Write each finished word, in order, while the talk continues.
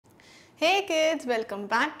Hey kids, welcome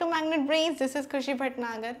back to Magnet Brains. This is Khushi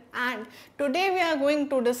Bhatnagar and today we are going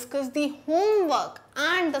to discuss the homework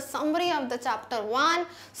and the summary of the chapter 1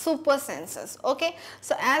 super senses. Okay,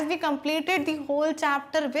 so as we completed the whole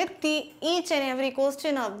chapter with the each and every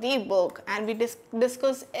question of the book and we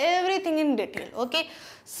discussed everything in detail. Okay,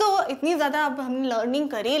 so इतनी ज़्यादा अब हमने learning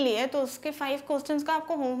कर ही ली है तो उसके 5 questions का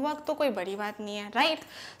आपको होमवर्क तो कोई बड़ी बात नहीं है, right?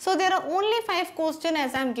 So there are only 5 question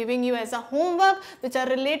as I am giving you as a homework which are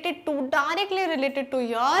related to directly related to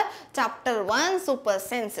your chapter 1 super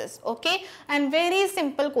senses. Okay, and very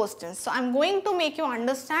simple questions, so I'm going to make you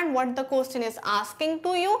understand what the question is asking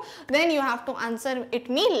to you, then you have to answer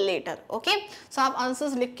it me later. Okay, so आप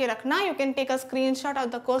answers लिख के रखना, you can take a screenshot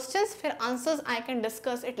of the questions, फिर answers I can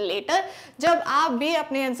discuss it later जब आप भी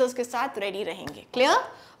अपने answers के साथ ready रहेंगे. Clear?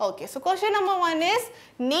 Okay, so question number 1 is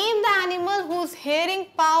name the animal whose hearing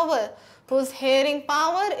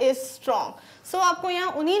power is strong. So आपको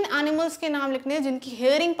यहाँ उन्हीं एनिमल्स के नाम लिखने हैं जिनकी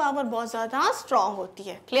हेयरिंग पावर बहुत ज़्यादा स्ट्रॉन्ग होती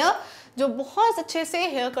है. क्लियर? जो बहुत अच्छे से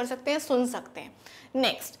हेयर कर सकते हैं, सुन सकते हैं.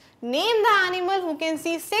 Next, name the animal who can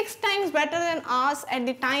see 6 times better than us at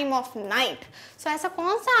the time of night. सो ऐसा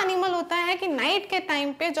कौन सा एनिमल होता है कि नाइट के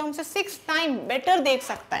टाइम पे जो हमसे 6 times बेटर देख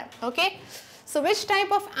सकता है? Okay, so which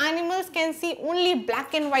type of animals can see only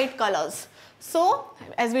black and white colours? So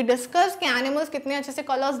as we discuss कि एनिमल्स कितने अच्छे से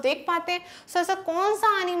कलर्स देख पाते हैं, सो ऐसा कौन सा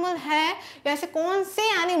एनिमल है या ऐसे कौन से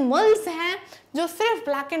एनिमल्स हैं जो सिर्फ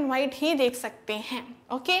ब्लैक एंड वाइट ही देख सकते हैं?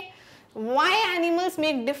 Okay, why animals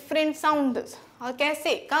make different sounds, और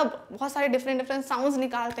कैसे कब बहुत सारे डिफरेंट साउंड्स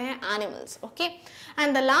निकालते हैं animals. Okay,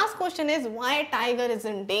 and the last question is why tiger is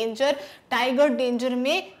in danger, tiger danger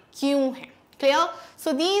में क्यों है? Clear?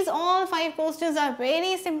 So these all 5 questions are very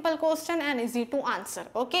simple question and easy to answer.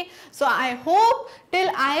 Okay, so I hope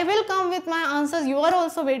till I will come with my answers you are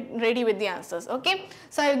also ready with the answers. Okay,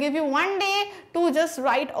 so I'll give you one day to just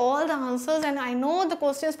write all the answers and I know the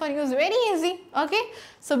questions for you is very easy. Okay,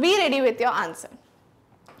 so be ready with your answer.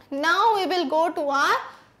 Now we will go to our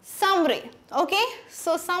summary. Okay,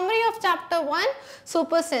 so summary of chapter 1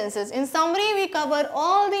 super senses. In summary we cover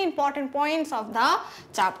all the important points of the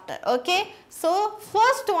chapter. Okay, so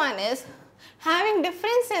first one is having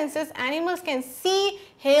different senses animals can see,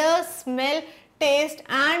 hear, smell, taste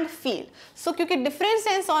and feel. So क्योंकि different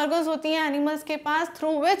sense organs होती हैं animals के पास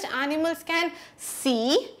through which animals can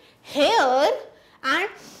see, hear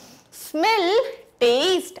and smell,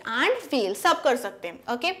 taste and feel, सब कर सकते हैं.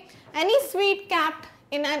 Okay, any sweet kept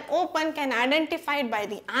in an open can identified by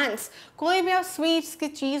the ants. कोई भी आप स्वीट्स की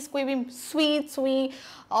चीज़, कोई भी स्वीट्स हुई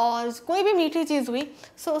और कोई भी मीठी चीज़ हुई,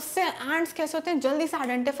 सो उससे ants कैसे होते हैं, जल्दी से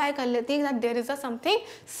आइडेंटिफाई कर लेती हैं that there is a something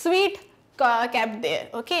sweet kept there.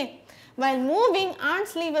 Okay, while moving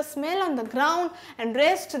ants leave a smell on the ground and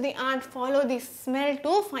rest the ant follow the smell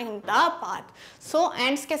to find the path. So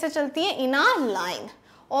ants कैसे चलती हैं? In a line.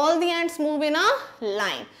 All the ants move in a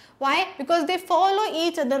line. Why? Because they follow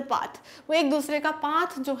each other path. वो एक दूसरे का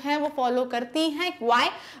path जो है वो follow करती हैं. Why?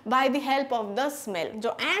 By the help of the smell.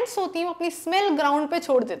 जो ants होती हैं वो अपनी smell ground पे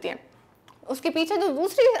छोड़ देती हैं. उसके पीछे जो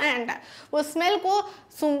दूसरी ant है वो smell को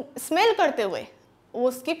smell करते हुए वो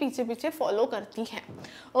उसके पीछे पीछे follow करती हैं.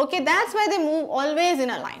 Okay, that's why they move always in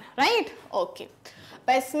a line, right? Okay.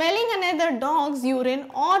 By smelling another dog's urine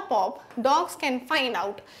or pop, dogs can find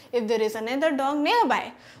out if there is another dog nearby.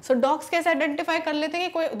 So dogs कैसे identify कर लेते हैं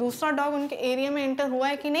कि कोई दूसरा dog उनके area में enter हुआ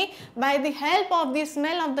है कि नहीं? By the help of the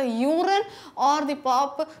smell of the urine or the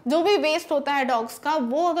pop, जो भी waste होता है dogs का,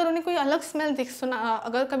 वो अगर उन्हें कोई अलग smell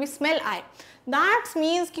अगर कभी smell आए, that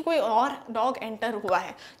means कि कोई और dog enter हुआ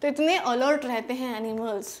है. तो इतने alert रहते हैं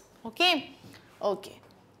animals. Okay? Okay.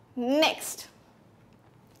 Next.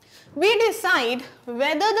 We decide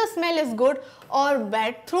whether the smell is good or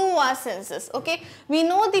bad through our senses. Okay, we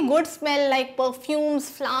know the good smell like perfumes,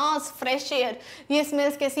 flowers, fresh air. ये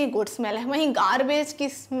smells कैसी good smell है. वहीं garbage की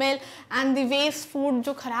smell and the waste food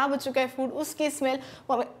जो खराब हो चुका है food उसकी smell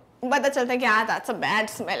पता चलता है कि हाँ that's a bad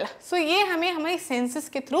smell. So ये हमें हमारी senses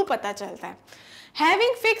के through पता चलता है.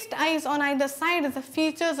 Having fixed eyes on either side is the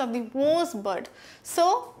features of the most bird. So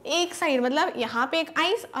एक side मतलब यहाँ पे एक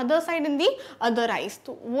eyes, other side in the other eyes.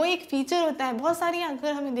 तो वो एक feature होता है. बहुत सारी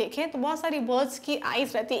अगर हमें देखें तो बहुत सारी birds की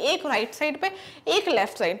eyes रहती है, एक right side पे, एक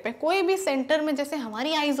left side पे. कोई भी center में जैसे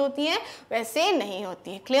हमारी eyes होती हैं वैसे नहीं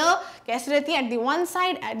होती है. Clear? कैसे रहती है? At the one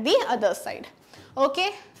side, at the other side. Okay?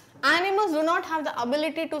 Animals do not have the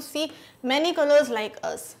ability to see many colors like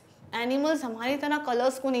us. Animals हमारी तरह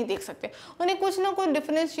कलर्स को नहीं देख सकते, उन्हें कुछ ना कुछ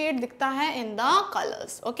डिफरेंशिएट दिखता है in the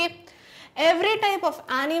colours. Okay, every type of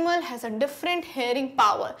animal has a different hearing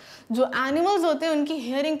power. जो एनिमल्स होते हैं उनकी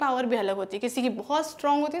हेयरिंग पावर भी अलग होती है, किसी की बहुत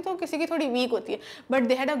स्ट्रांग होती है तो किसी की थोड़ी वीक होती है, but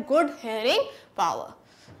they had a good hearing power.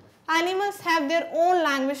 Animals have their own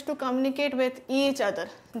language to communicate with each other.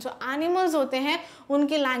 जो एनिमल्स होते हैं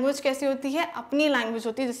उनकी लैंग्वेज कैसी होती है, अपनी लैंग्वेज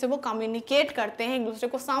होती है जिससे वो कम्युनिकेट करते हैं, एक दूसरे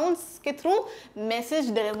को साउंड्स के थ्रू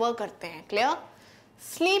मैसेज डिलीवर करते हैं। Clear?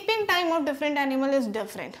 Sleeping time of different animal is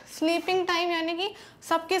different. Sleeping time यानी कि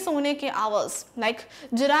सबके सोने के hours, like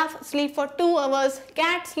giraffe sleep for 2 hours,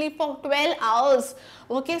 cat sleep for 12 hours.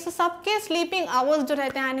 Okay, सो सबके स्लीपिंग आवर्स जो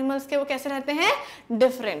रहते हैं एनिमल्स के वो कैसे रहते हैं,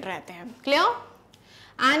 डिफरेंट रहते हैं। Clear?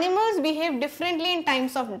 Animals behave differently in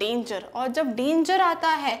times of danger. और जब डेंजर आता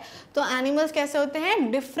है तो एनिमल्स कैसे होते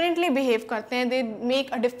हैं, डिफरेंटली बिहेव करते हैं। They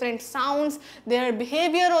make a different sounds, their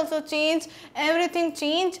behaviour also change, everything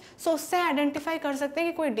change. सो उससे आइडेंटिफाई कर सकते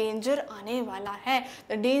हैं कि कोई डेंजर आने वाला है,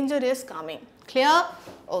 the danger is coming. Clear?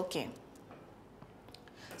 Okay,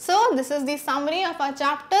 so this is the summary of our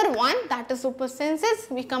chapter 1, that is super senses.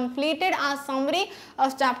 We completed our summary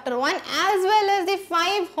of chapter 1 as well as the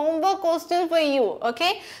 5 homework questions for you. Okay,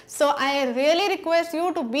 so I really request you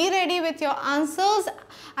to be ready with your answers.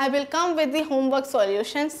 I will come with the homework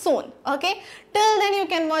solutions soon. Okay, till then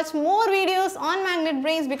you can watch more videos on Magnet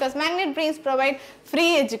Brains because Magnet Brains provide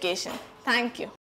free education. Thank you.